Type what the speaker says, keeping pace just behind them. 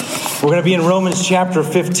We're going to be in Romans chapter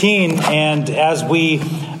 15, and as we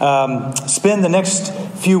spend the next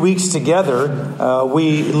few weeks together,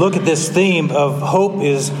 we look at this theme of hope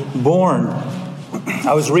is born.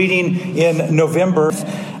 I was reading in November,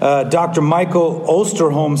 Dr. Michael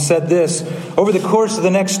Osterholm said this: over the course of the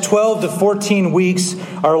next 12 to 14 weeks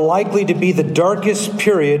are likely to be the darkest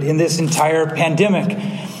period in this entire pandemic.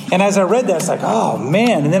 And as I read that, it's like, oh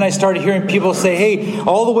man. And then I started hearing people say, hey,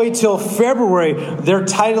 all the way till February, they're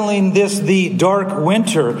titling this the dark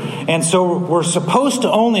winter. And so we're supposed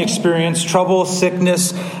to only experience trouble,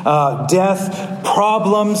 sickness, death,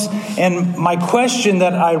 problems. And my question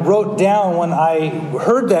that I wrote down when I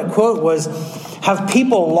heard that quote was, have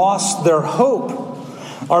people lost their hope?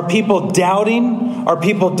 Are people doubting? Are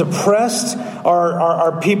people depressed?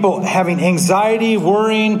 Are people having anxiety,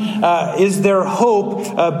 worrying? Is their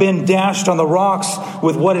hope been dashed on the rocks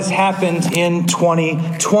with what has happened in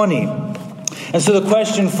 2020? And so the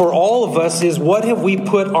question for all of us is, what have we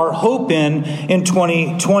put our hope in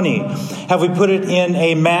 2020? Have we put it in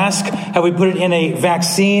a mask? Have we put it in a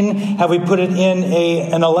vaccine? Have we put it in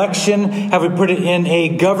an election? Have we put it in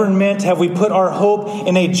a government? Have we put our hope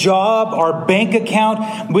in a job, our bank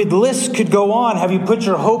account? The list could go on. Have you put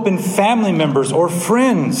your hope in family members or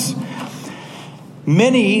friends?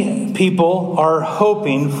 Many people are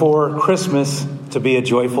hoping for Christmas to be a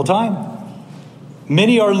joyful time.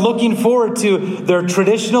 Many are looking forward to their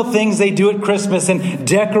traditional things they do at Christmas, and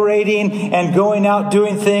decorating and going out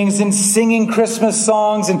doing things and singing Christmas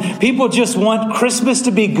songs. And people just want Christmas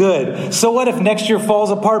to be good. So what if next year falls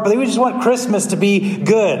apart? But they just want Christmas to be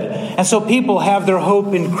good. And so people have their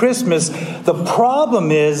hope in Christmas. The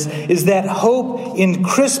problem is that hope in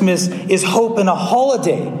Christmas is hope in a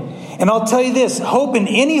holiday. And I'll tell you this, hope in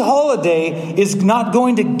any holiday is not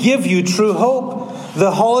going to give you true hope. The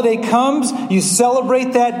holiday comes, you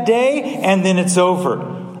celebrate that day, and then it's over.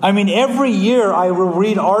 I mean, every year I will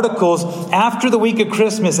read articles after the week of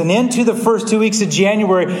Christmas and into the first 2 weeks of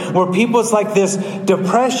January where it's like this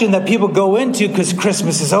depression that people go into because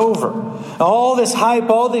Christmas is over. All this hype,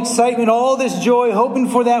 all the excitement, all this joy, hoping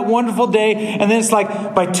for that wonderful day. And then it's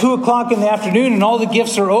like by 2 o'clock in the afternoon and all the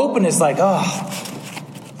gifts are open. It's like,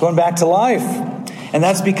 going back to life. And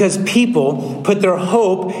that's because people put their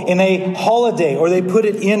hope in a holiday, or they put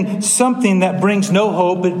it in something that brings no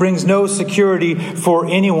hope. It brings no security for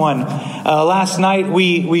anyone. Last night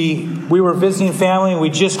we were visiting family, and we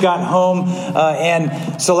just got home.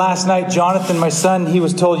 And so last night, Jonathan, my son, he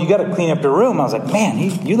was told, you got to clean up your room. I was like,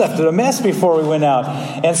 man, you left it a mess before we went out.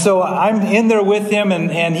 And so I'm in there with him,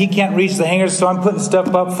 and he can't reach the hangers, so I'm putting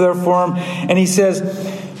stuff up there for him. And he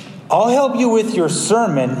says, I'll help you with your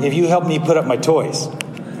sermon if you help me put up my toys.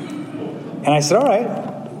 And I said, all right,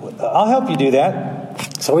 I'll help you do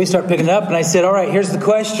that. So we start picking it up, and I said, all right, here's the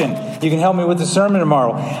question. You can help me with the sermon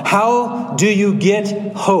tomorrow. How do you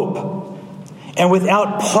get hope? And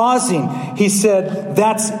without pausing, he said,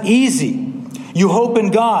 that's easy. You hope in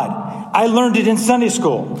God. I learned it in Sunday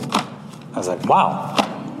school. I was like, wow,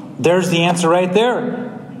 there's the answer right there.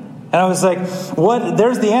 And I was like, what?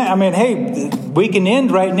 There's the end. I mean, hey, we can end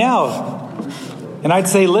right now. And I'd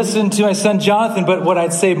say, listen to my son Jonathan. But what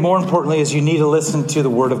I'd say more importantly is you need to listen to the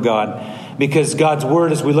Word of God. Because God's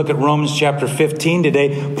Word, as we look at Romans chapter 15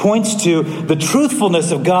 today, points to the truthfulness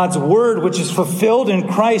of God's Word, which is fulfilled in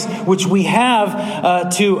Christ, which we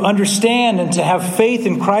have to understand and to have faith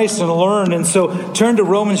in Christ and learn. And so turn to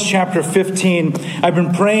Romans chapter 15. I've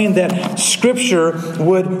been praying that Scripture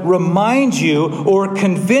would remind you or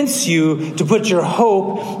convince you to put your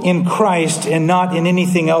hope in Christ and not in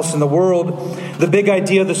anything else in the world. The big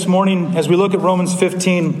idea this morning, as we look at Romans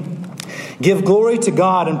 15, give glory to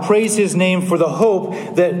God and praise His name for the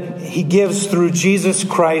hope that He gives through Jesus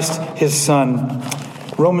Christ, His Son.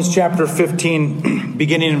 Romans chapter 15,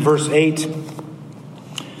 beginning in verse 8.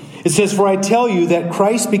 It says, for I tell you that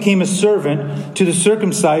Christ became a servant to the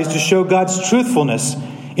circumcised to show God's truthfulness,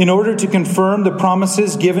 in order to confirm the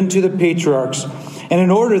promises given to the patriarchs, and in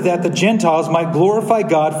order that the Gentiles might glorify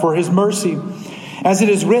God for His mercy. As it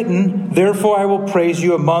is written, therefore I will praise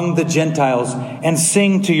you among the Gentiles and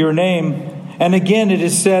sing to your name. And again it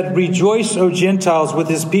is said, rejoice, O Gentiles, with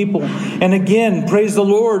His people. And again, praise the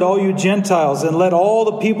Lord, all you Gentiles, and let all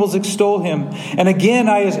the peoples extol Him. And again,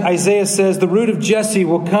 Isaiah says, the root of Jesse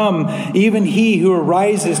will come, even he who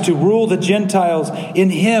arises to rule the Gentiles.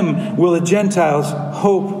 In Him will the Gentiles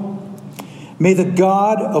hope. May the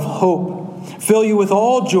God of hope fill you with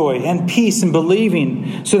all joy and peace in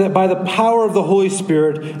believing, so that by the power of the Holy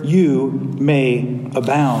Spirit you may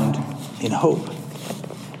abound in hope.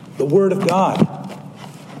 The Word of God.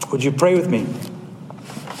 Would you pray with me?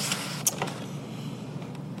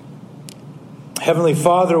 Heavenly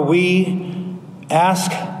Father, we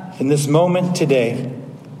ask in this moment today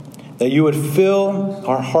that you would fill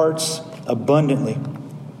our hearts abundantly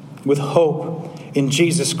with hope in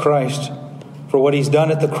Jesus Christ for what he's done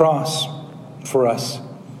at the cross for us.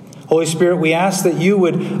 Holy Spirit, we ask that you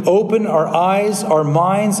would open our eyes, our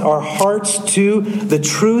minds, our hearts to the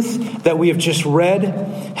truth that we have just read.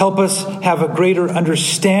 Help us have a greater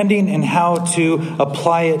understanding in how to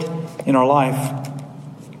apply it in our life.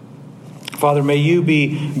 Father, may you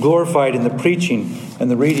be glorified in the preaching and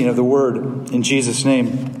the reading of the word. In Jesus'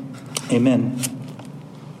 name, amen.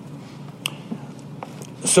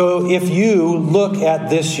 So if you look at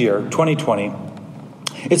this year, 2020,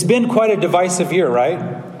 it's been quite a divisive year,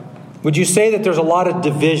 right? Would you say that there's a lot of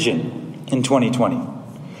division in 2020?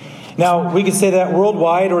 Now, we could say that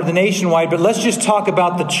worldwide or the nationwide, but let's just talk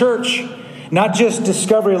about the church, not just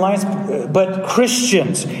Discovery Alliance, but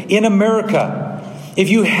Christians in America. If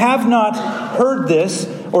you have not heard this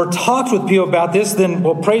or talked with people about this, then,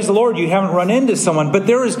 well, praise the Lord, you haven't run into someone. But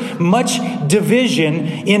there is much division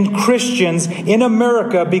in Christians in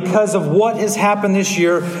America because of what has happened this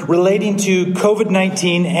year relating to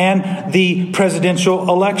COVID-19 and the presidential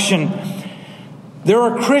election. There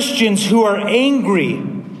are Christians who are angry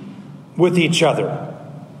with each other.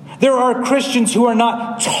 There are Christians who are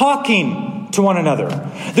not talking to one another.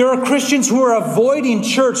 There are Christians who are avoiding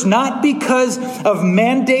church not because of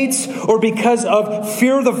mandates or because of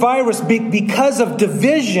fear of the virus, because of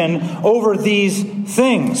division over these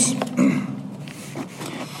things.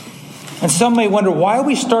 And some may wonder, why are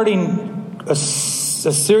we starting a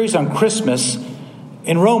series on Christmas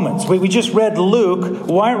in Romans? We just read Luke.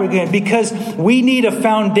 Why aren't we going? Because we need a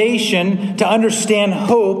foundation to understand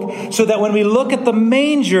hope so that when we look at the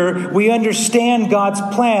manger, we understand God's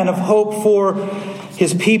plan of hope for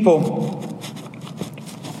his people.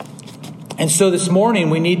 And so this morning,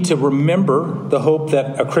 we need to remember the hope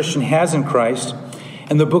that a Christian has in Christ.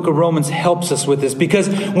 And the book of Romans helps us with this, because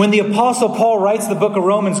when the Apostle Paul writes the book of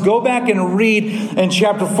Romans, go back and read in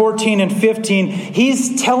chapter 14 and 15.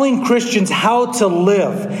 He's telling Christians how to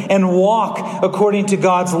live and walk according to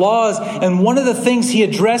God's laws. And one of the things he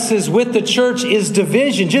addresses with the church is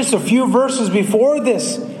division, just a few verses before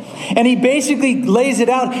this. And he basically lays it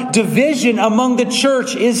out. Division among the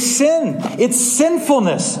church is sin. It's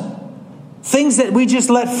sinfulness. Things that we just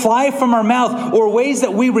let fly from our mouth, or ways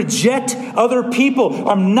that we reject other people.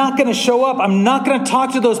 I'm not going to show up. I'm not going to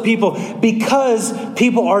talk to those people because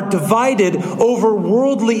people are divided over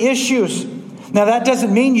worldly issues. Now, that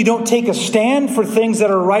doesn't mean you don't take a stand for things that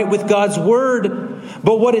are right with God's word.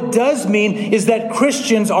 But what it does mean is that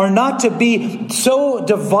Christians are not to be so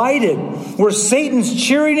divided where Satan's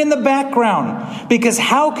cheering in the background. Because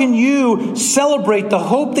how can you celebrate the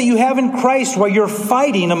hope that you have in Christ while you're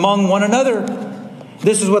fighting among one another?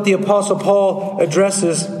 This is what the Apostle Paul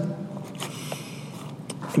addresses.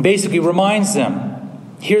 He basically reminds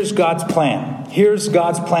them, here's God's plan. Here's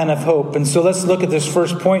God's plan of hope. And so let's look at this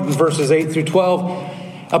first point in verses 8 through 12.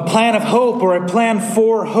 A plan of hope, or a plan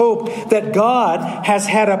for hope, that God has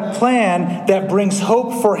had a plan that brings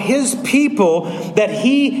hope for his people that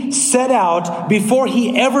he set out before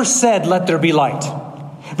he ever said, let there be light.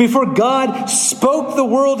 Before God spoke the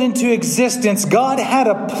world into existence, God had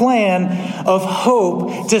a plan of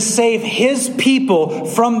hope to save his people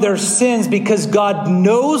from their sins, because God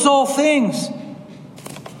knows all things.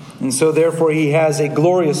 And so therefore he has a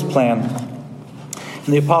glorious plan.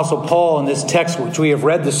 And the Apostle Paul in this text, which we have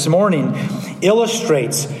read this morning,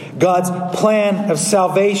 illustrates God's plan of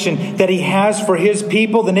salvation that he has for his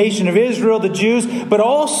people, the nation of Israel, the Jews, but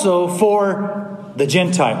also for the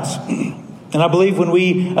Gentiles. And I believe when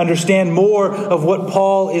we understand more of what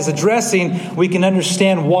Paul is addressing, we can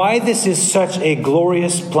understand why this is such a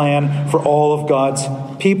glorious plan for all of God's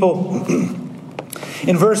people.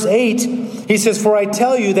 In verse 8, he says, for I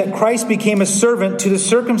tell you that Christ became a servant to the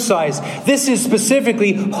circumcised. This is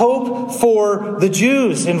specifically hope for the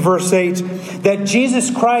Jews in verse 8. That Jesus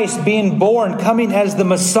Christ, being born, coming as the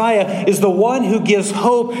Messiah, is the one who gives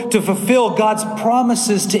hope to fulfill God's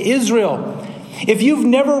promises to Israel. If you've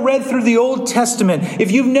never read through the Old Testament,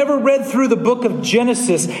 if you've never read through the book of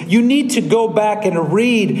Genesis, you need to go back and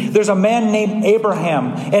read. There's a man named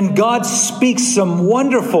Abraham, and God speaks some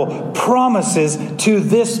wonderful promises to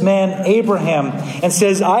this man Abraham and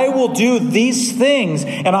says, I will do these things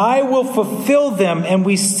and I will fulfill them. And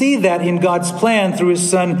we see that in God's plan through his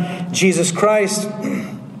son, Jesus Christ.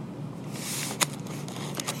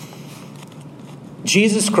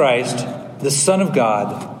 Jesus Christ, the Son of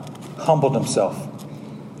God, humbled himself.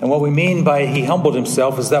 And what we mean by he humbled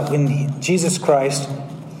himself is that when Jesus Christ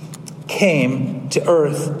came to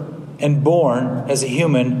earth and born as a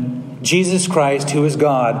human, Jesus Christ, who is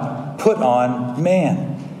God, put on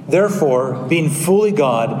man. Therefore, being fully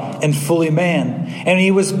God and fully man. And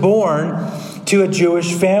he was born to a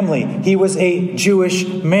Jewish family. He was a Jewish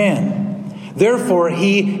man. Therefore,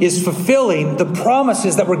 he is fulfilling the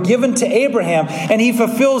promises that were given to Abraham. And he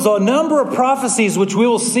fulfills a number of prophecies, which we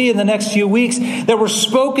will see in the next few weeks, that were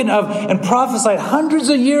spoken of and prophesied hundreds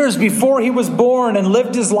of years before he was born and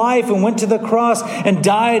lived his life and went to the cross and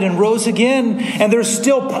died and rose again. And there's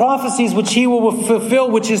still prophecies which he will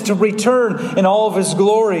fulfill, which is to return in all of his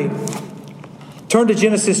glory. Turn to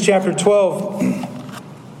Genesis chapter 12.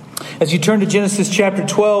 As you turn to Genesis chapter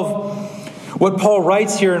 12, what Paul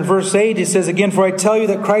writes here in verse 8, he says, again, for I tell you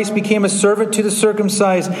that Christ became a servant to the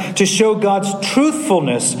circumcised to show God's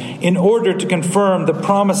truthfulness in order to confirm the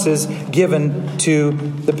promises given to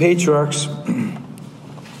the patriarchs.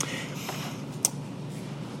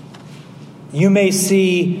 You may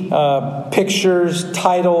see pictures,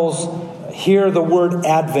 titles, hear the word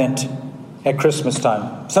Advent at Christmas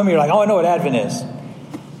time. Some of you are like, oh, I know what Advent is.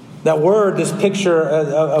 That word, this picture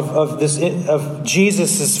of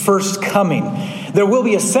Jesus' first coming. There will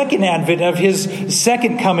be a second advent of his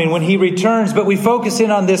second coming when he returns, but we focus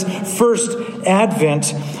in on this first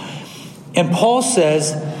advent. And Paul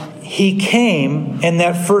says he came in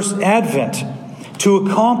that first advent to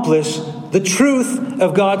accomplish the truth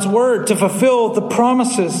of God's word, to fulfill the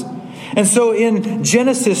promises. And so in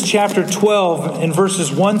Genesis chapter 12, in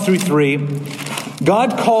verses 1 through 3,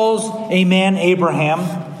 God calls a man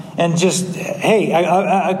Abraham. And just, hey,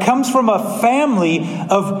 comes from a family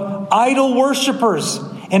of idol worshipers.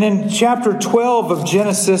 And in chapter 12 of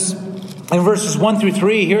Genesis, in verses 1 through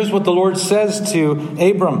 3, here's what the Lord says to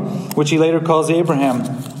Abram, which he later calls Abraham.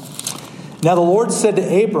 Now the Lord said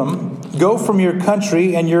to Abram, go from your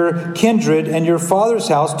country and your kindred and your father's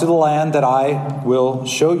house to the land that I will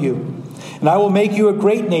show you. And I will make you a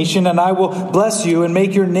great nation, and I will bless you and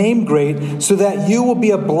make your name great, so that you will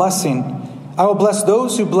be a blessing. I will bless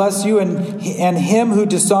those who bless you, and him who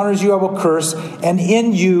dishonors you I will curse, and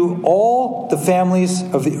in you all the families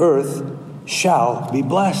of the earth shall be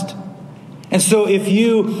blessed. And so if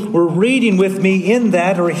you were reading with me in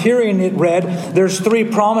that or hearing it read, there's three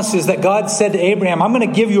promises that God said to Abraham. I'm going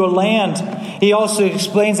to give you a land. He also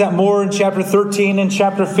explains that more in chapter 13 and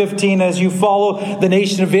chapter 15 as you follow the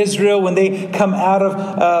nation of Israel when they come out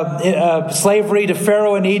of slavery to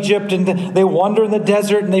Pharaoh in Egypt and they wander in the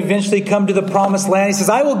desert and they eventually come to the promised land. He says,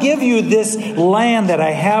 I will give you this land that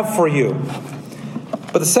I have for you.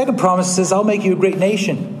 But the second promise says, I'll make you a great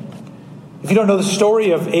nation. If you don't know the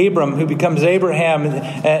story of Abram, who becomes Abraham,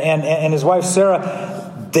 and his wife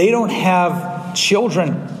Sarah, they don't have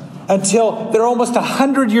children until they're almost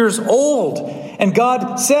 100 years old. And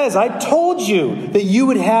God says, I told you that you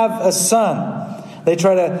would have a son. They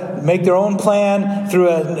try to make their own plan through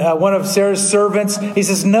one of Sarah's servants. He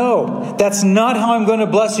says, no, that's not how I'm going to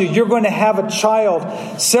bless you. You're going to have a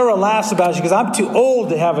child. Sarah laughs about it. She goes, I'm too old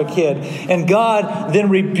to have a kid. And God then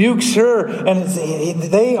rebukes her, and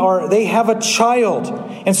they have a child.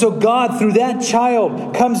 And so God, through that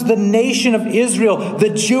child, comes the nation of Israel, the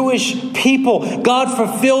Jewish people. God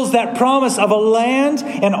fulfills that promise of a land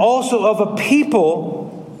and also of a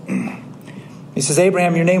people. He says,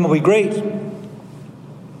 Abraham, your name will be great.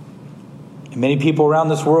 And many people around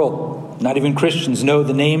this world, not even Christians, know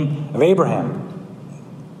the name of Abraham.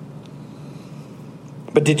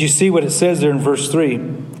 But did you see what it says there in verse 3?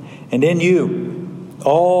 And in you,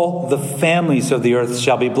 all the families of the earth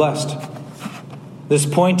shall be blessed. This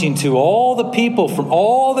pointing to all the people from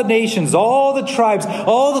all the nations, all the tribes,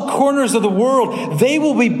 all the corners of the world. They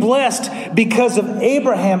will be blessed because of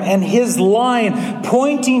Abraham and his line,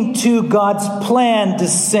 pointing to God's plan to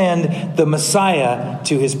send the Messiah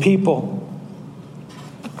to his people.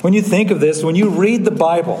 When you think of this, when you read the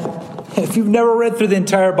Bible, if you've never read through the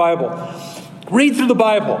entire Bible, read through the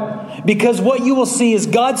Bible, because what you will see is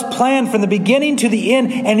God's plan from the beginning to the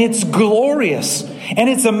end, and it's glorious, and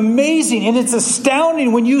it's amazing, and it's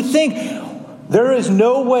astounding when you think there is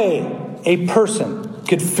no way a person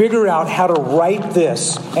could figure out how to write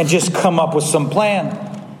this and just come up with some plan.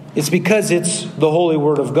 It's because it's the holy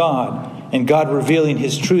Word of God. And God revealing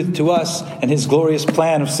His truth to us and His glorious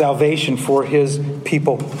plan of salvation for His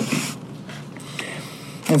people.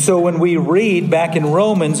 And so when we read back in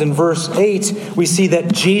Romans in verse 8, we see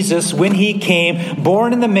that Jesus, when He came,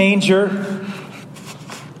 born in the manger,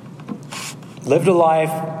 lived a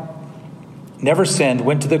life, never sinned,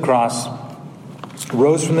 went to the cross,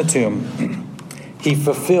 rose from the tomb. He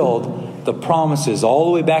fulfilled the promises all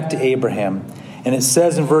the way back to Abraham. And it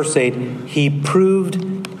says in verse 8, He proved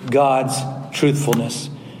God's truthfulness.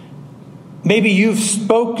 Maybe you've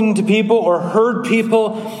spoken to people or heard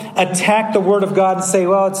people attack the Word of God and say,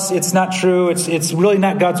 well, it's not true. It's really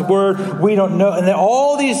not God's Word. We don't know. And then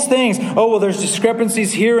all these things. Oh, well, there's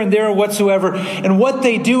discrepancies here and there whatsoever. And what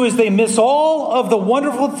they do is they miss all of the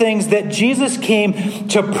wonderful things that Jesus came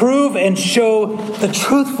to prove and show the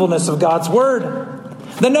truthfulness of God's Word.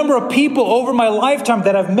 The number of people over my lifetime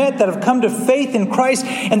that I've met that have come to faith in Christ,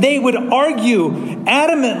 and they would argue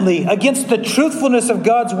adamantly against the truthfulness of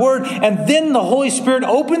God's Word, and then the Holy Spirit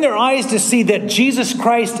opened their eyes to see that Jesus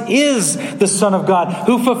Christ is the Son of God,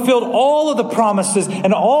 who fulfilled all of the promises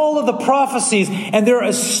and all of the prophecies, and they're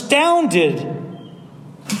astounded. And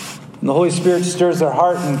the Holy Spirit stirs their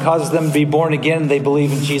heart and causes them to be born again, and they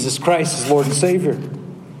believe in Jesus Christ as Lord and Savior.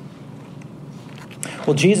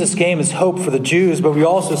 Well, Jesus came as hope for the Jews, but we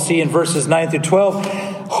also see in verses 9 through 12,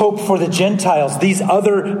 hope for the Gentiles, these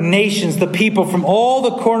other nations, the people from all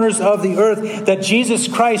the corners of the earth, that Jesus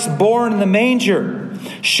Christ, born in the manger,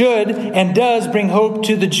 should and does bring hope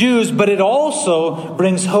to the Jews, but it also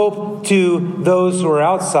brings hope to those who are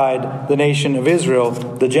outside the nation of Israel,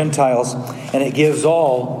 the Gentiles, and it gives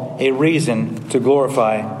all a reason to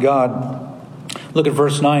glorify God. Look at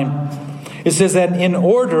verse 9. It says that in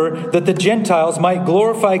order that the Gentiles might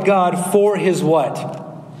glorify God for His what?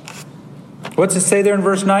 What's it say there in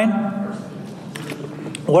verse 9?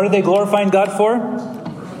 What are they glorifying God for?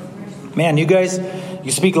 Man, you guys, you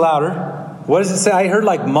speak louder. What does it say? I heard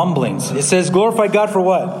like mumblings. It says glorify God for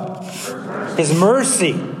what? His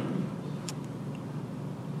mercy.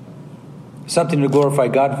 Something to glorify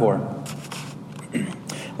God for.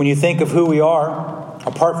 When you think of who we are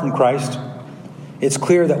apart from Christ, it's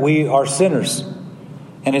clear that we are sinners.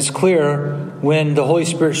 And it's clear when the Holy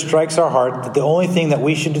Spirit strikes our heart that the only thing that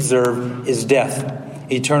we should deserve is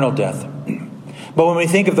death, eternal death. But when we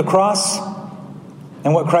think of the cross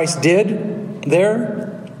and what Christ did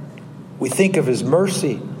there, we think of His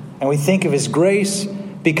mercy and we think of His grace,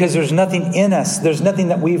 because there's nothing in us, there's nothing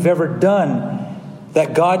that we've ever done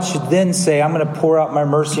that God should then say, I'm going to pour out my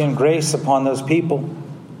mercy and grace upon those people.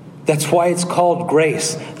 That's why it's called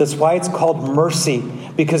grace. That's why it's called mercy,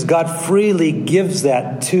 because God freely gives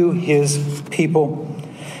that to His people.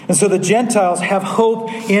 And so the Gentiles have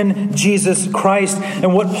hope in Jesus Christ.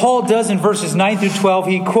 And what Paul does in verses 9 through 12,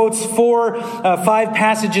 he quotes 5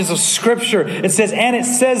 passages of Scripture. It says, and it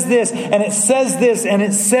says this, and it says this, and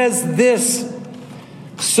it says this,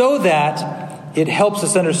 so that it helps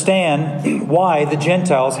us understand why the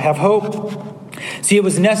Gentiles have hope. See, it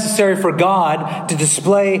was necessary for God to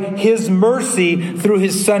display His mercy through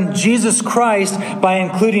His Son, Jesus Christ, by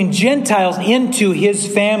including Gentiles into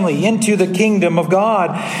His family, into the kingdom of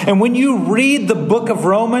God. And when you read the book of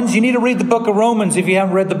Romans, you need to read the book of Romans if you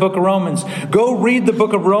haven't read the book of Romans. Go read the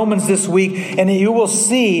book of Romans this week, and you will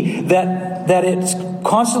see that it's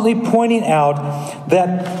constantly pointing out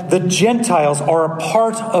that the Gentiles are a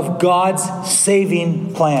part of God's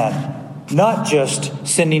saving plan, not just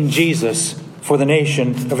sending Jesus for the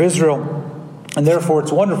nation of Israel. And therefore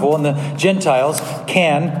it's wonderful, and the Gentiles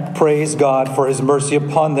can praise God for His mercy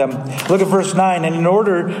upon them. Look at verse 9. And in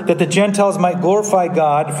order that the Gentiles might glorify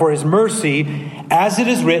God for His mercy, as it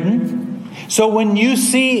is written. So when you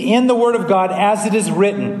see in the Word of God, as it is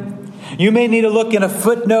written, you may need to look in a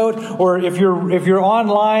footnote, or if you're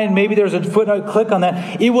online, maybe there's a footnote, click on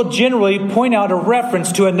that. It will generally point out a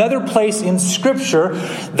reference to another place in Scripture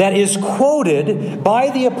that is quoted by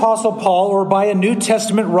the Apostle Paul or by a New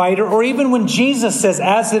Testament writer, or even when Jesus says,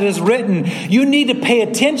 as it is written. You need to pay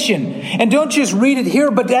attention. And don't just read it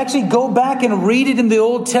here, but actually go back and read it in the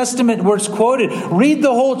Old Testament where it's quoted. Read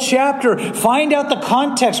the whole chapter. Find out the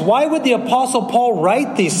context. Why would the Apostle Paul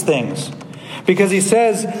write these things? Because he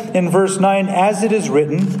says in verse 9, as it is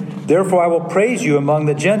written, therefore I will praise you among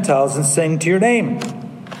the Gentiles and sing to your name.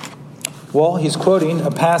 Well, he's quoting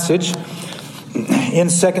a passage in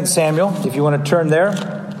 2 Samuel, if you want to turn there.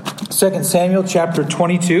 2 Samuel chapter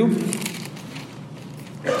 22.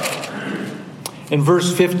 In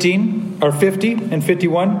verse 15 or 50 and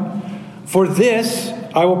 51. For this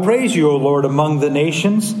I will praise you, O Lord, among the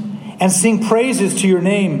nations, and sing praises to your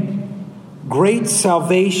name. Great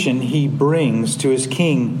salvation He brings to His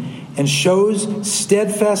king, and shows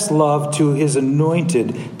steadfast love to His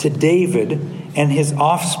anointed, to David and his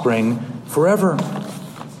offspring forever.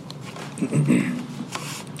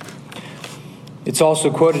 It's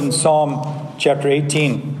also quoted in Psalm chapter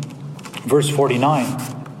 18, verse 49.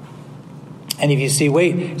 And if you see,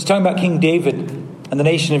 it's talking about King David and the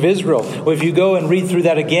nation of Israel. Well, if you go and read through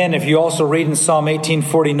that again, if you also read in Psalm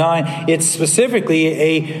 18:49, it's specifically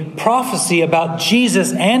a prophecy about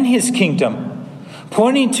Jesus and His kingdom,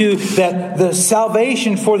 pointing to that the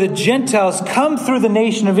salvation for the Gentiles come through the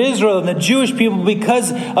nation of Israel and the Jewish people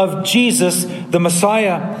because of Jesus, the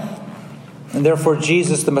Messiah. And therefore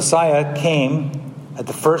Jesus, the Messiah, came at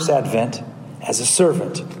the first advent as a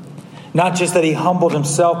servant. Not just that he humbled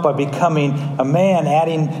himself by becoming a man,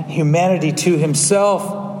 adding humanity to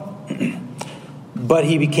himself, but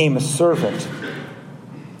he became a servant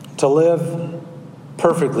to live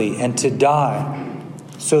perfectly and to die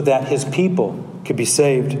so that his people could be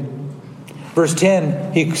saved. Verse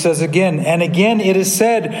 10, he says again, and again it is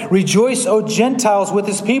said, rejoice, O Gentiles, with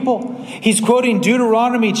his people. He's quoting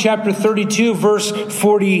Deuteronomy chapter 32, verse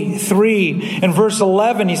 43. In verse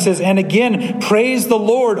 11, he says, and again, praise the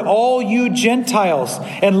Lord, all you Gentiles,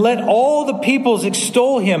 and let all the peoples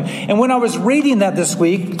extol him. And when I was reading that this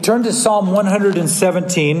week, turn to Psalm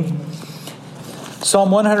 117.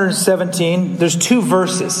 Psalm 117, there's 2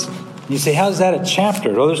 verses. You say, how's that a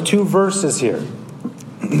chapter? Well, there's 2 verses here.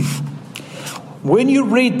 When you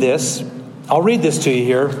read this, I'll read this to you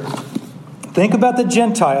here. Think about the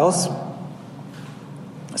Gentiles.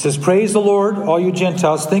 It says, praise the Lord, all you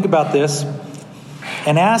Gentiles. Think about this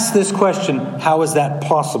and ask this question, how is that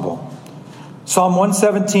possible? Psalm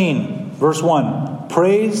 117, verse 1.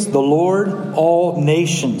 Praise the Lord, all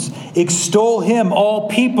nations. Extol him, all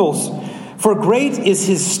peoples. For great is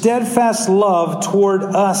his steadfast love toward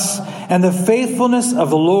us, and the faithfulness of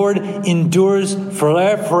the Lord endures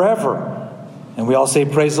forever. And we all say,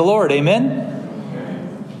 praise the Lord. Amen?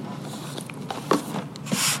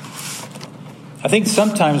 I think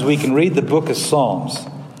sometimes we can read the book of Psalms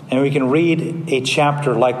and we can read a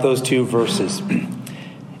chapter like those 2 verses.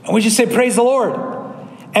 And we just say, praise the Lord.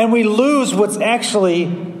 And we lose what's actually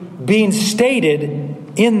being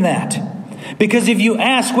stated in that. Because if you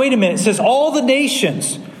ask, wait a minute, it says all the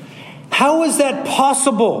nations. How is that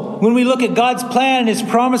possible when we look at God's plan and his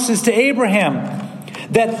promises to Abraham?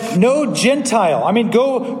 That no Gentile,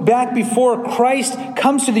 go back before Christ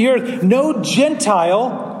comes to the earth, no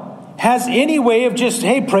Gentile has any way of just,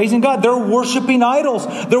 praising God. They're worshiping idols.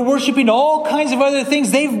 They're worshiping all kinds of other things.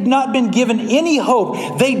 They've not been given any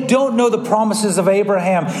hope. They don't know the promises of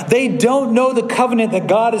Abraham. They don't know the covenant that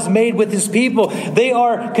God has made with his people. They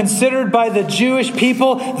are considered by the Jewish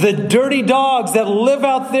people the dirty dogs that live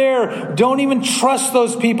out there. Don't even trust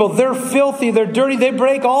those people. They're filthy. They're dirty. They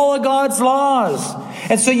break all of God's laws.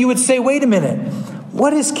 And so you would say, wait a minute.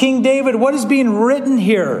 What is King David? What is being written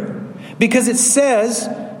here? Because it says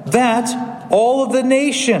that all of the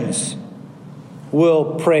nations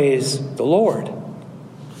will praise the Lord.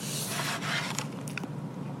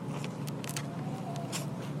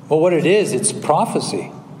 Well, what it is, it's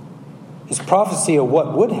prophecy. It's prophecy of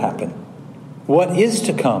what would happen, what is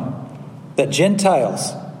to come, that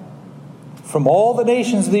Gentiles from all the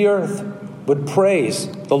nations of the earth would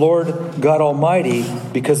praise the Lord God Almighty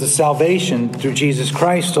because of salvation through Jesus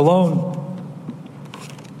Christ alone.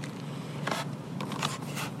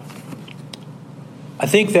 I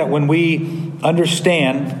think that when we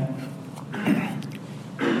understand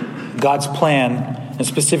God's plan, and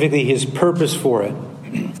specifically his purpose for it,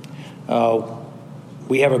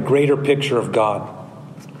 we have a greater picture of God.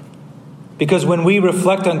 Because when we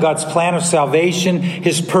reflect on God's plan of salvation,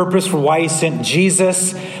 his purpose for why he sent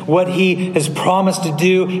Jesus, what he has promised to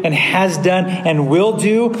do and has done and will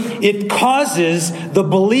do, it causes the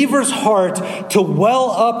believer's heart to well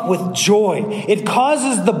up with joy. It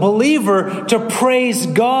causes the believer to praise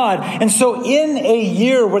God. And so in a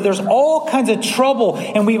year where there's all kinds of trouble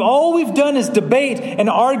and all we've done is debate and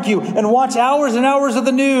argue and watch hours and hours of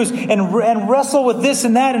the news and wrestle with this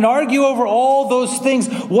and that and argue over all those things,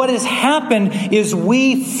 what has happened is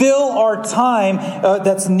we fill our time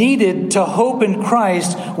that's needed to hope in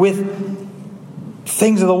Christ with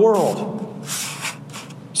things of the world.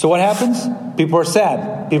 So what happens? People are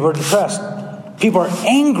sad. People are depressed. People are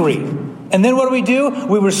angry. And then what do?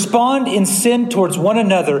 We respond in sin towards one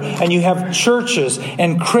another. And you have churches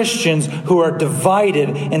and Christians who are divided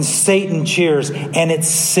and Satan cheers. And it's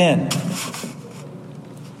sin.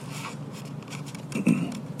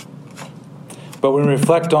 But when we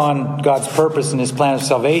reflect on God's purpose and his plan of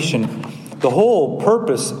salvation, the whole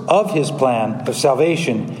purpose of his plan of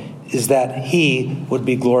salvation is that he would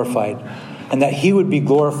be glorified. And that he would be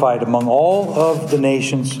glorified among all of the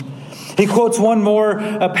nations. He quotes one more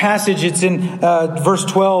passage. It's in verse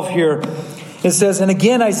 12 here. It says, and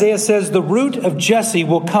again Isaiah says, the root of Jesse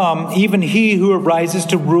will come, even he who arises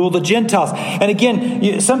to rule the Gentiles. And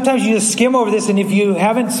again, sometimes you just skim over this, and if you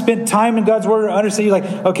haven't spent time in God's word or understand, you're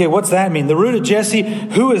like, okay, what's that mean? The root of Jesse,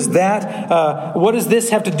 who is that? What does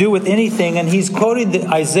this have to do with anything? And he's quoting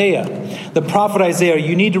Isaiah, the prophet Isaiah.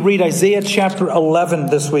 You need to read Isaiah chapter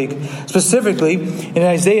 11 this week. Specifically, in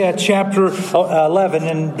Isaiah chapter 11,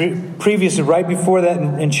 and previously, right before that,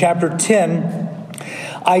 in chapter 10,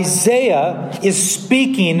 Isaiah is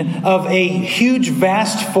speaking of a huge,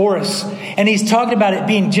 vast forest, and he's talking about it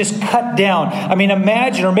being just cut down. I mean,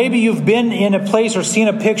 imagine, or maybe you've been in a place or seen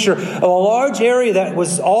a picture of a large area that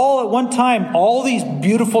was all at one time, all these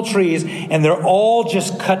beautiful trees, and they're all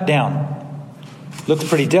just cut down. Looks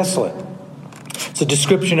pretty desolate. It's a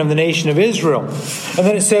description of the nation of Israel. And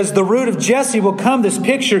then it says, the root of Jesse will come, this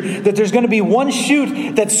picture that there's going to be one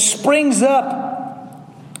shoot that springs up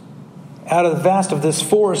out of the vast of this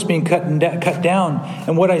forest being cut down.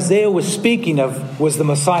 And what Isaiah was speaking of was the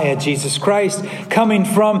Messiah, Jesus Christ, coming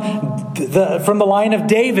from the line of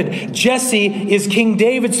David. Jesse is King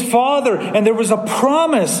David's father, and there was a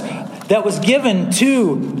promise that was given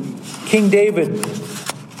to King David,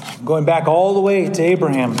 going back all the way to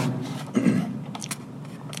Abraham.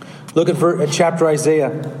 Look at chapter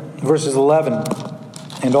Isaiah, verses 11,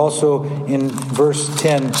 and also in verse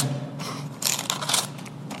 10.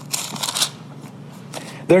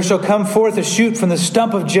 There shall come forth a shoot from the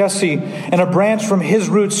stump of Jesse, and a branch from his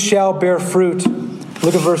roots shall bear fruit.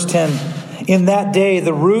 Look at verse 10. In that day,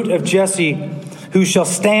 the root of Jesse, who shall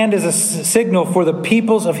stand as a signal for the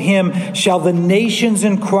peoples of him, shall the nations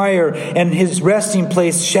inquire, and his resting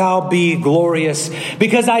place shall be glorious.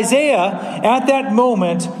 Because Isaiah, at that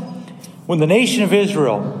moment, when the nation of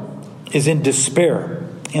Israel is in despair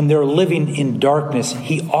and they're living in darkness,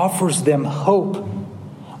 he offers them hope.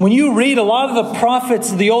 When you read a lot of the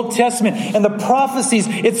prophets of the Old Testament and the prophecies,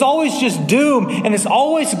 it's always just doom and it's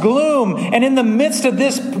always gloom. And in the midst of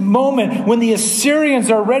this moment, when the Assyrians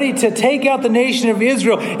are ready to take out the nation of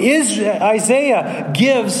Israel, Isaiah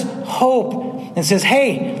gives hope and says,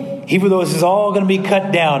 hey, even though this is all going to be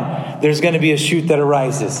cut down, there's going to be a shoot that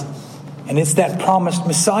arises. And it's that promised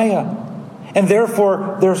Messiah. And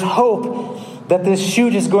therefore, there's hope that this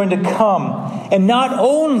shoot is going to come and not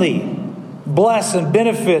only bless and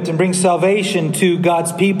benefit and bring salvation to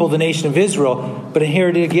God's people, the nation of Israel, but here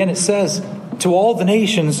it again, it says, to all the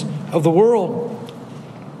nations of the world.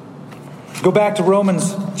 Go back to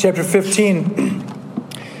Romans chapter 15.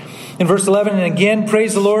 In verse 11, and again,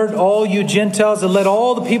 praise the Lord, all you Gentiles, and let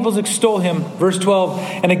all the peoples extol him. Verse 12,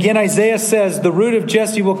 and again Isaiah says, the root of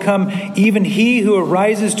Jesse will come, even he who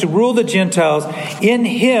arises to rule the Gentiles. In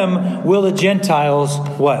him will the Gentiles,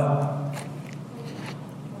 what?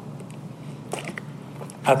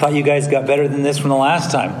 I thought you guys got better than this from the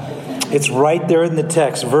last time. It's right there in the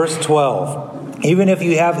text, verse 12. Even if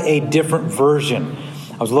you have a different version,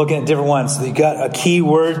 I was looking at different ones. So you got a key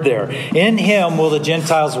word there. In him will the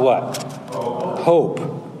Gentiles what? Hope.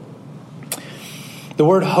 The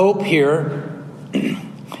word hope here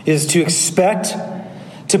is to expect,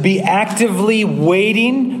 to be actively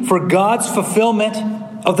waiting for God's fulfillment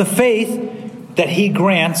of the faith that he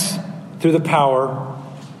grants through the power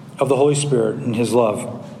of the Holy Spirit and his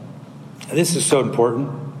love. This is so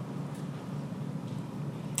important.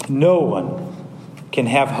 No one can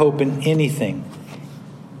have hope in anything,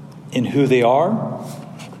 in who they are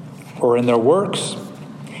or in their works,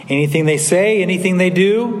 anything they say, anything they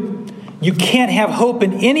do. You can't have hope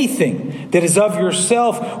in anything that is of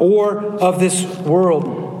yourself or of this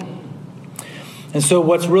world. And so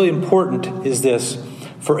what's really important is this.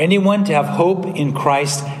 For anyone to have hope in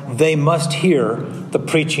Christ, they must hear the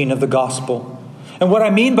preaching of the gospel. And what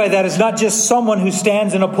I mean by that is not just someone who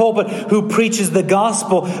stands in a pulpit who preaches the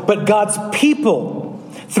gospel, but God's people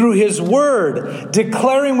through his word,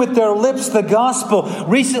 declaring with their lips the gospel.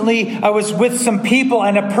 Recently, I was with some people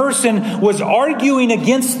and a person was arguing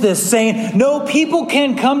against this, saying, no, people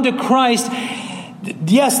can come to Christ.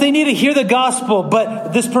 Yes, they need to hear the gospel,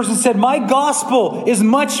 but this person said, my gospel is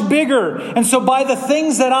much bigger. And so by the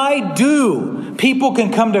things that I do, people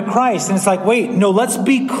can come to Christ. And it's like, wait, no, let's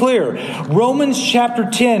be clear. Romans chapter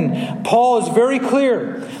 10, Paul is very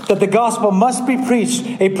clear that the gospel must be preached.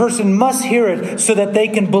 A person must hear it so that they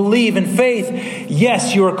can believe in faith.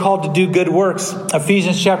 Yes, you are called to do good works.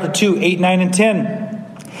 Ephesians chapter 2, 8, 9, and 10.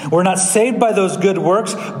 We're not saved by those good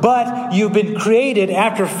works, but you've been created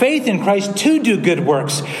after faith in Christ to do good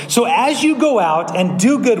works. So as you go out and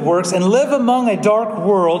do good works and live among a dark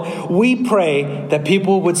world, we pray that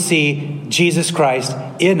people would see Jesus Christ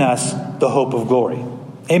in us, the hope of glory.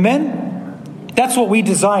 Amen? That's what we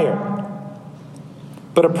desire.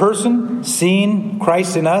 But a person seeing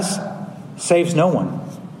Christ in us saves no one.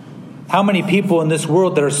 How many people in this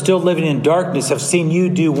world that are still living in darkness have seen you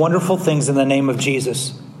do wonderful things in the name of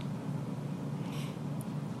Jesus?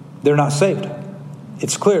 They're not saved.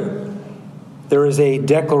 It's clear. There is a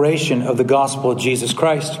declaration of the gospel of Jesus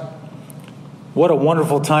Christ. What a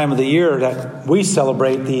wonderful time of the year that we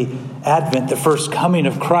celebrate the Advent, the first coming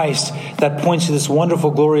of Christ, that points to this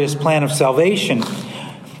wonderful, glorious plan of salvation.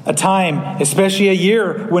 A time, especially a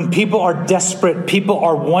year, when people are desperate, people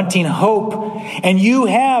are wanting hope. And you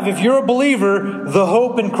have, if you're a believer, the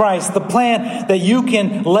hope in Christ, the plan that you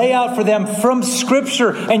can lay out for them from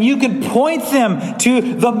Scripture. And you can point them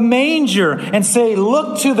to the manger and say,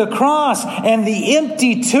 look to the cross and the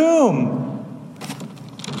empty tomb.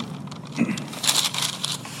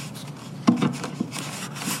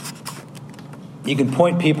 You can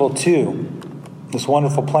point people to this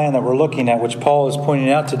wonderful plan that we're looking at, which Paul is pointing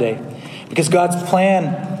out today. Because God's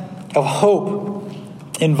plan of hope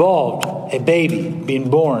involved a baby being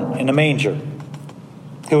born in a manger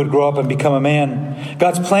who would grow up and become a man.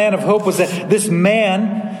 God's plan of hope was that this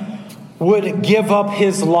man would give up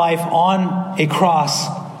his life on a cross,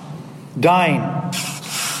 dying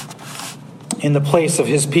in the place of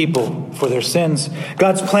his people for their sins.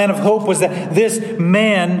 God's plan of hope was that this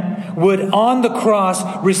man would on the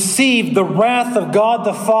cross receive the wrath of God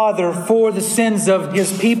the Father for the sins of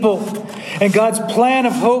his people. And God's plan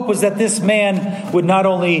of hope was that this man would not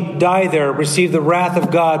only die there, receive the wrath of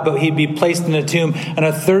God, but he'd be placed in a tomb on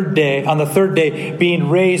the third day, being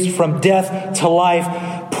raised from death to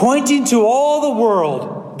life, pointing to all the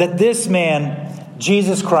world that this man,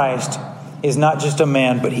 Jesus Christ, is not just a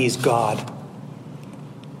man, but he's God.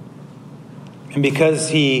 And because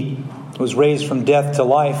he was raised from death to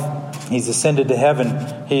life, he's ascended to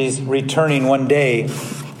heaven, he's returning one day.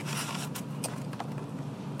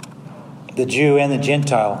 The Jew and the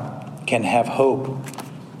Gentile can have hope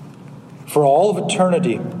for all of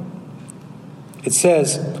eternity. It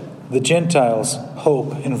says the Gentiles'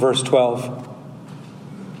 hope in verse 12.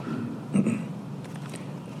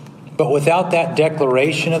 But without that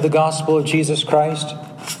declaration of the gospel of Jesus Christ,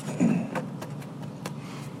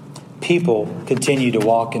 people continue to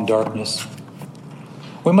walk in darkness.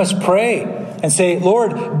 We must pray and say,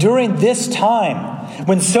 Lord, during this time,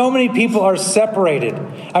 when so many people are separated.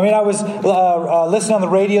 I mean, I was listening on the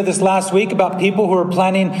radio this last week about people who are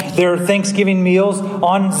planning their Thanksgiving meals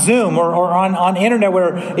on Zoom or on internet,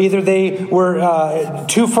 where either they were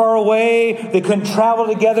too far away, they couldn't travel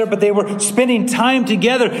together, but they were spending time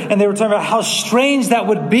together, and they were talking about how strange that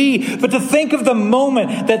would be. But to think of the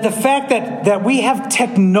moment, that the fact that we have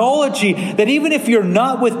technology, that even if you're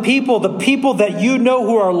not with people, the people that you know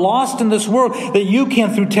who are lost in this world, that you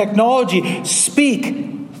can, through technology, speak,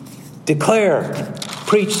 declare,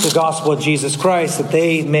 preach the gospel of Jesus Christ, that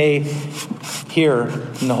they may hear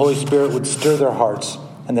and the Holy Spirit would stir their hearts,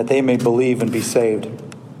 and that they may believe and be saved.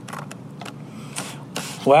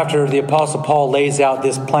 Well, after the Apostle Paul lays out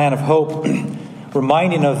this plan of hope,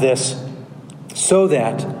 reminding of this, so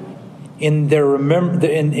that in their remembering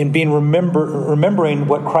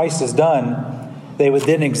what Christ has done, they would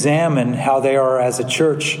then examine how they are as a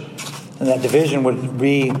church, and that division would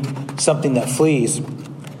be something that flees.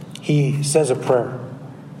 He says a prayer.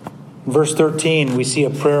 In verse 13, we see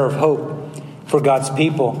a prayer of hope for God's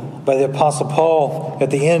people by the Apostle Paul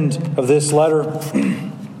at the end of this letter.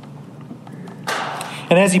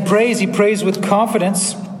 And as he prays with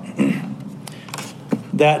confidence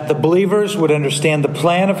that the believers would understand the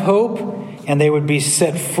plan of hope, and they would be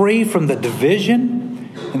set free from the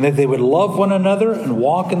division, and that they would love one another and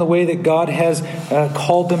walk in the way that God has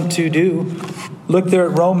called them to do. Look there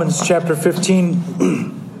at Romans chapter 15,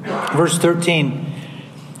 verse 13.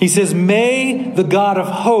 He says, "May the God of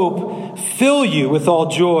hope fill you with all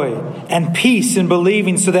joy and peace in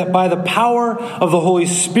believing, so that by the power of the Holy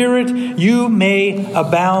Spirit you may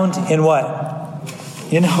abound in" what?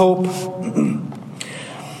 In hope.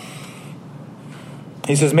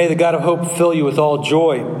 He says, "May the God of hope fill you with all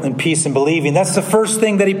joy and peace in believing." That's the first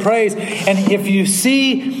thing that he prays. And if you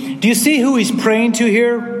see, do you see who he's praying to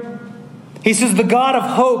here? He says, the God of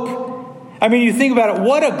hope. I mean, you think about it,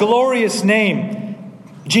 what a glorious name.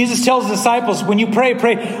 Jesus tells the disciples, when you pray,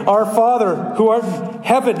 "Our Father who art in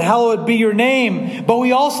heaven, hallowed be your name." But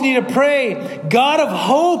we also need to pray, "God of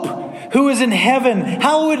hope who is in heaven,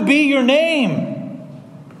 hallowed be your name."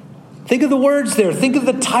 Think of the words there. Think of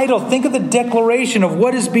the title. Think of the declaration of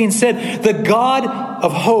what is being said. The God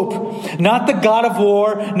of hope. Not the God of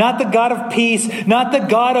war. Not the God of peace. Not the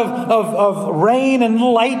God of rain and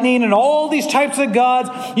lightning and all these types of gods.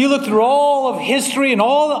 You look through all of history and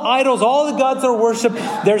all the idols, all the gods that are worshipped.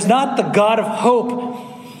 There's not the God of hope.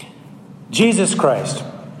 Jesus Christ.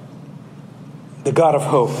 The God of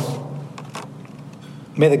hope.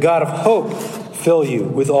 May the God of hope fill you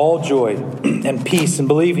with all joy and peace in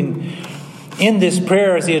believing. In this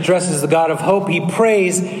prayer, as he addresses the God of hope, he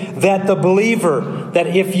prays that the believer, that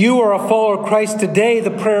if you are a follower of Christ today, the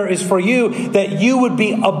prayer is for you, that you would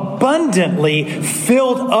be abundantly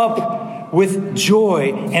filled up with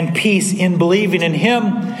joy and peace in believing in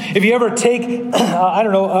Him. If you ever take,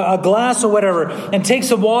 a glass or whatever, and take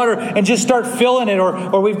some water and just start filling it,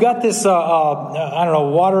 or we've got this,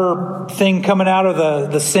 water thing coming out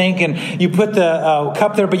of the sink, and you put the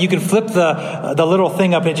cup there, but you can flip the little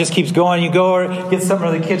thing up and it just keeps going. You go or get something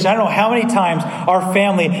from the kitchen. I don't know how many times our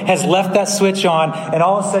family has left that switch on, and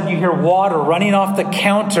all of a sudden you hear water running off the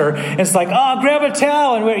counter, and it's like, grab a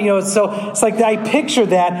towel, and so it's like I picture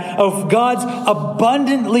that of God's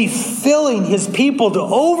abundantly filling His people to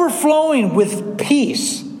overflowing with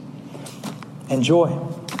peace and joy.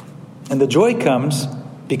 And the joy comes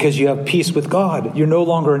because you have peace with God. You're no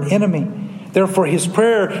longer an enemy. Therefore, his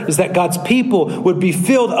prayer is that God's people would be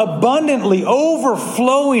filled abundantly,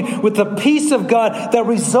 overflowing with the peace of God that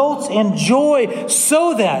results in joy,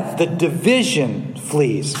 so that the division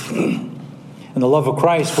flees. And the love of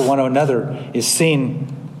Christ for one another is seen.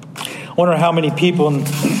 I wonder how many people in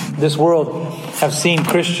this world have seen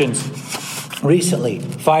Christians recently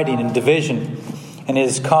fighting in division, and it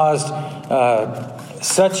has caused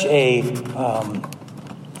such a,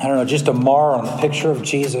 just a mar on the picture of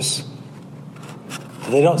Jesus.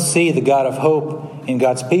 They don't see the God of hope in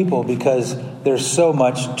God's people because there's so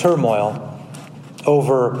much turmoil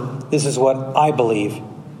over, this is what I believe,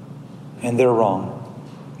 and they're wrong.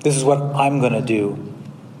 This is what I'm going to do,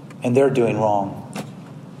 and they're doing wrong.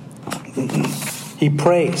 He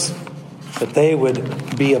prays that they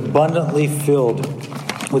would be abundantly filled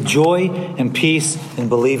with joy and peace in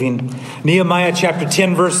believing. Nehemiah chapter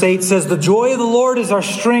 10 verse 8 says, "The joy of the Lord is our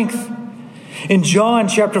strength." In John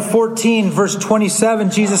chapter 14 verse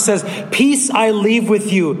 27, Jesus says, "Peace I leave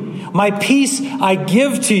with you. My peace I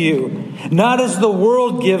give to you. Not as the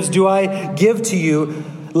world gives do I give to you.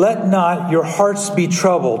 Let not your hearts be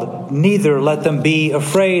troubled, neither let them be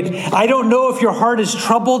afraid." I don't know if your heart is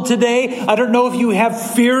troubled today. I don't know if you have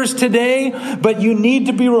fears today, but you need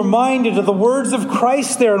to be reminded of the words of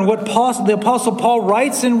Christ there and what the Apostle Paul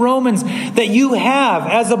writes in Romans, that you have,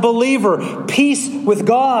 as a believer, peace with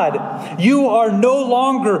God. You are no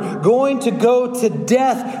longer going to go to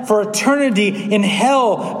death for eternity in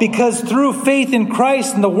hell, because through faith in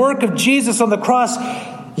Christ and the work of Jesus on the cross,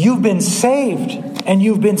 you've been saved and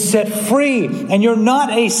you've been set free, and you're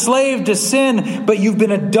not a slave to sin, but you've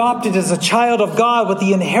been adopted as a child of God with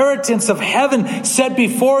the inheritance of heaven set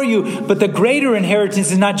before you. But the greater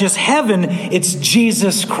inheritance is not just heaven, it's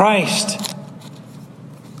Jesus Christ.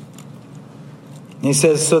 And he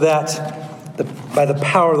says, so that by the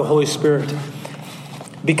power of the Holy Spirit.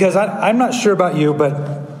 Because I'm not sure about you,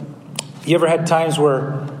 but you ever had times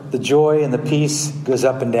where the joy and the peace goes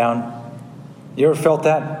up and down? You ever felt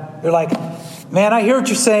that? You're like, man, I hear what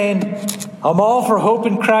you're saying. I'm all for hope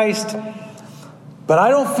in Christ, but I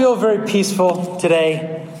don't feel very peaceful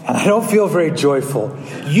today, and I don't feel very joyful.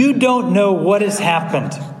 You don't know what has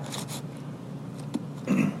happened.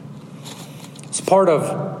 It's part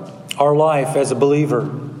of our life as a believer.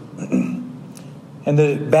 And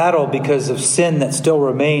the battle because of sin that still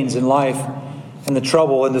remains in life and the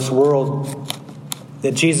trouble in this world,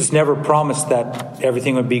 that Jesus never promised that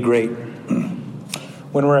everything would be great.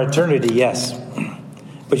 When we're in eternity, yes.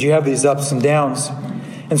 But you have these ups and downs.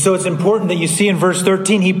 And so it's important that you see in verse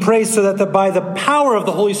 13, he prays so that by the power of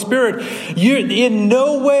the Holy Spirit, in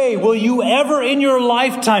no way will you ever in your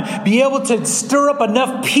lifetime be able to stir up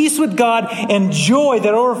enough peace with God and joy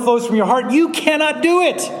that overflows from your heart. You cannot do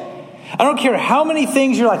it. I don't care how many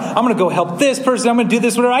things you're like, I'm going to go help this person, I'm going to do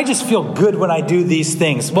this, whatever. I just feel good when I do these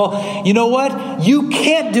things. Well, you know what? You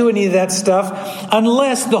can't do any of that stuff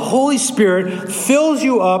unless the Holy Spirit fills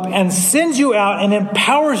you up and sends you out and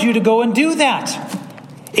empowers you to go and do that.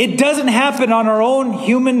 It doesn't happen on our own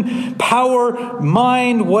human power,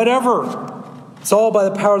 mind, whatever. It's all by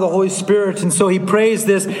the power of the Holy Spirit. And so he prays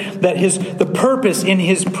this, that the purpose in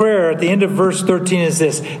his prayer at the end of verse 13 is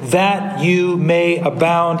this, that you may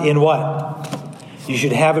abound in what? You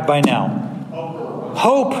should have it by now.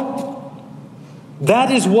 Hope.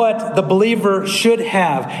 That is what the believer should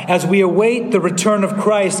have as we await the return of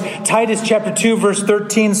Christ. Titus chapter 2 verse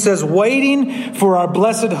 13 says, waiting for our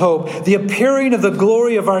blessed hope, the appearing of the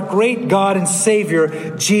glory of our great God and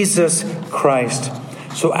Savior, Jesus Christ.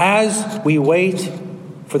 So as we wait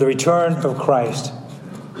for the return of Christ,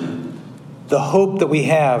 the hope that we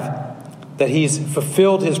have that he's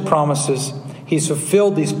fulfilled his promises, he's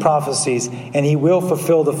fulfilled these prophecies, and he will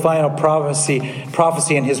fulfill the final prophecy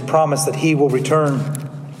and his promise that he will return,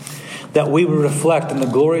 that we will reflect in the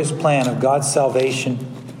glorious plan of God's salvation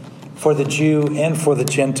for the Jew and for the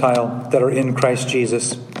Gentile that are in Christ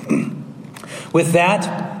Jesus. With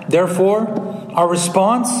that, therefore, our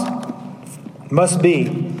response must be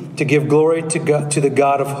to give glory to God, to the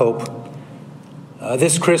God of hope.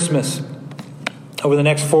 this Christmas, over the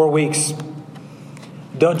next 4 weeks,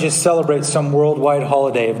 don't just celebrate some worldwide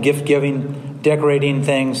holiday of gift giving, decorating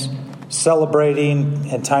things, celebrating,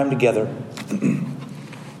 and time together.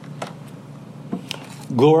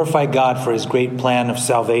 Glorify God for his great plan of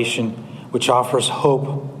salvation, which offers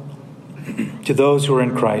hope to those who are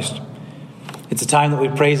in Christ. It's a time that we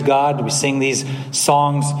praise God. We sing these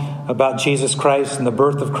songs about Jesus Christ and the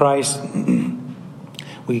birth of Christ.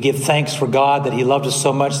 We give thanks for God that he loved us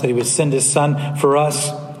so much that he would send his Son for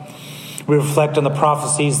us. We reflect on the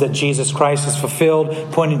prophecies that Jesus Christ has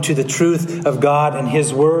fulfilled, pointing to the truth of God and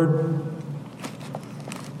his word.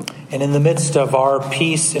 And in the midst of our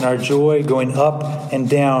peace and our joy going up and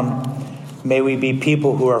down, may we be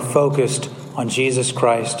people who are focused on Jesus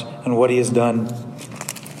Christ and what he has done.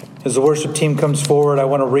 As the worship team comes forward, I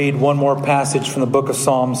want to read one more passage from the book of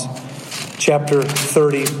Psalms, chapter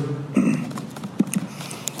 30.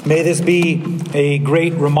 May this be a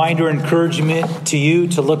great reminder, encouragement to you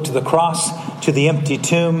to look to the cross, to the empty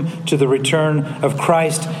tomb, to the return of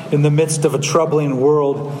Christ in the midst of a troubling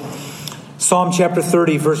world. Psalm chapter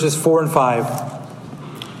 30, verses 4 and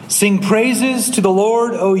 5. Sing praises to the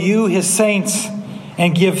Lord, O you, his saints,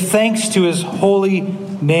 and give thanks to his holy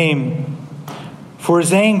name. For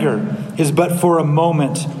his anger is but for a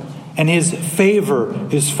moment, and his favor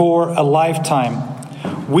is for a lifetime.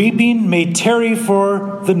 Weeping may tarry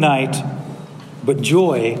for the night, but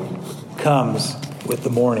joy comes with the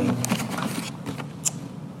morning.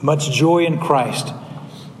 Much joy in Christ,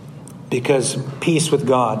 because peace with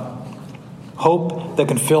God. Hope that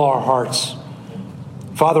can fill our hearts.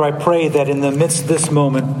 Father, I pray that in the midst of this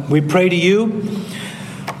moment, we pray to you,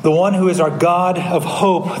 the one who is our God of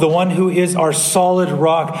hope, the one who is our solid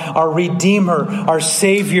rock, our Redeemer, our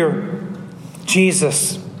Savior,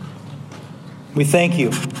 Jesus. We thank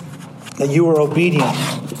you that you are obedient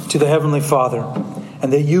to the Heavenly Father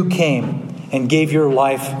and that you came and gave your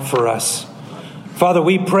life for us. Father,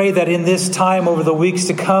 we pray that in this time over the weeks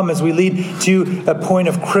to come, as we lead to a point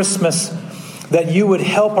of Christmas, that you would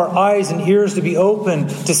help our eyes and ears to be open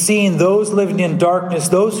to seeing those living in darkness,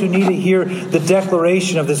 those who need to hear the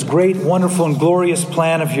declaration of this great, wonderful, and glorious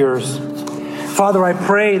plan of yours. Father, I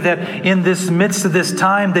pray that in this midst of this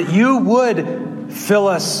time, that you would fill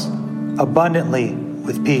us abundantly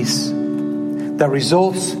with peace that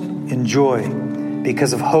results in joy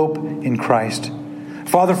because of hope in Christ.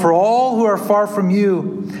 Father, for all who are far from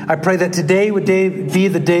you, I pray that today would be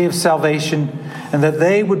the day of salvation, and that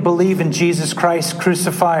they would believe in Jesus Christ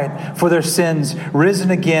crucified for their sins,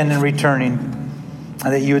 risen again and returning,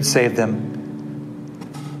 and that you would save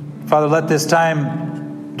them. Father, let this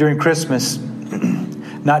time during Christmas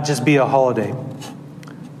not just be a holiday.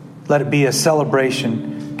 Let it be a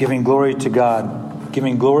celebration, giving glory to God,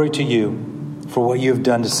 giving glory to you for what you have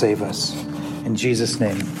done to save us. In Jesus'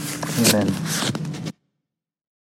 name, amen.